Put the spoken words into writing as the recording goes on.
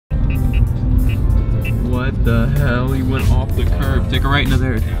What the hell? He went off the curb. Take a right into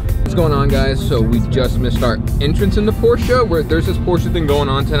there. What's going on, guys? So we just missed our entrance into Porsche. Where there's this Porsche thing going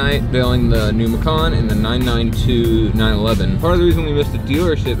on tonight, building the new Macan and the 992 911. Part of the reason we missed the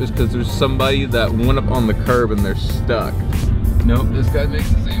dealership is because there's somebody that went up on the curb and they're stuck. Nope, this guy makes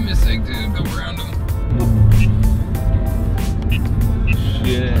the same mistake too. Go around him.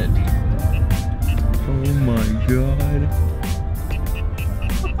 Shit. Oh my god.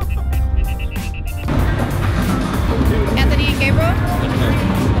 Anthony and Gabriel?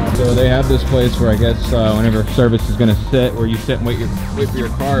 So they have this place where I guess whenever service is gonna sit, where you sit and wait for your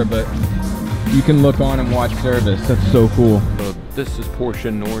car, but you can look on and watch service. That's so cool. So this is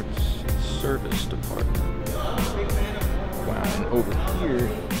Porsche North's service department. Wow, and over here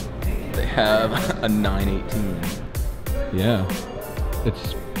they have a 918. Yeah,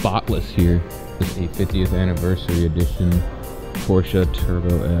 it's spotless here. It's a 50th anniversary edition Porsche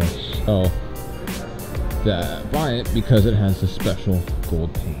Turbo S. Oh. Buy it because it has a special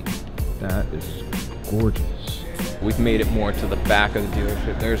gold paint. That is gorgeous. We've made it more to the back of the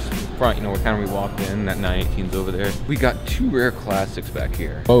dealership. There's front, you know, where kind of we walked in, that 918's over there. We got two rare classics back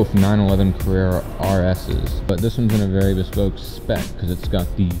here. Both 911 Carrera RS's, but this one's in a very bespoke spec because it's got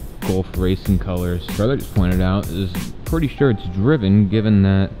the Gulf racing colors. Brother just pointed out is pretty sure it's driven, given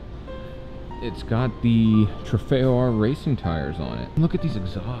that it's got the Trofeo R racing tires on it. Look at these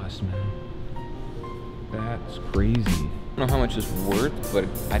exhausts, man. That's crazy. I don't know how much it's worth, but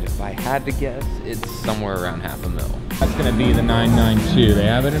if I had to guess, it's somewhere around $500,000. That's gonna be the 992. They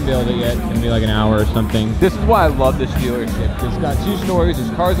haven't built it yet. It's gonna be like an hour or something. This is why I love this dealership. It's got 2 stories. There's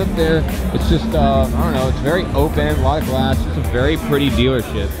cars up there. It's just, I don't know. It's very open, a lot of glass. It's a very pretty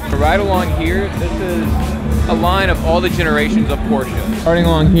dealership. Right along here, this is a line of all the generations of Porsche. Starting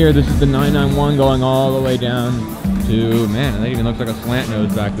along here, this is the 991 going all the way down to, man, that even looks like a slant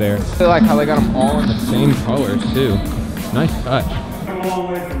nose back there. I like how they got them all in the same colors too. Nice touch. Come a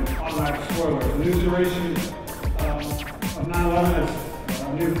long way from automatic spoilers. The new generation of 911 is a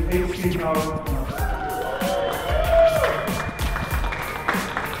new 8-speed power.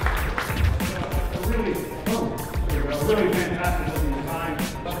 Really fantastic looking design.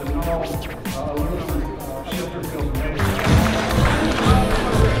 The null aluminum shifter feels amazing.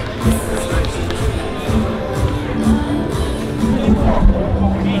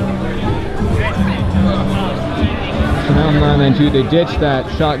 So now in 992, they ditched that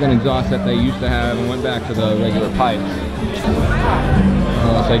shotgun exhaust that they used to have and went back to the regular pipes. So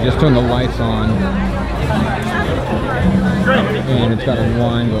they just turned the lights on. And it's got a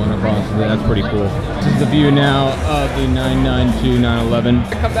line going across it. That's pretty cool. This is the view now of the 992 911.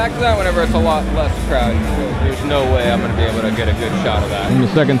 I come back to that whenever it's a lot less crowded. There's no way I'm going to be able to get a good shot of that. In the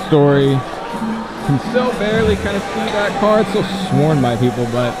second story, can still barely kind of see that car. It's still sworn by people,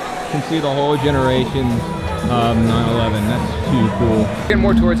 but you can see the whole generation of 911. That's too cool. Getting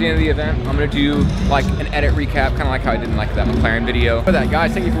more towards the end of the event, I'm going to do like an edit recap, kind of like how I did in like that McLaren video. For that,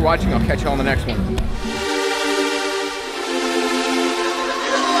 guys, thank you for watching. I'll catch you on the next one.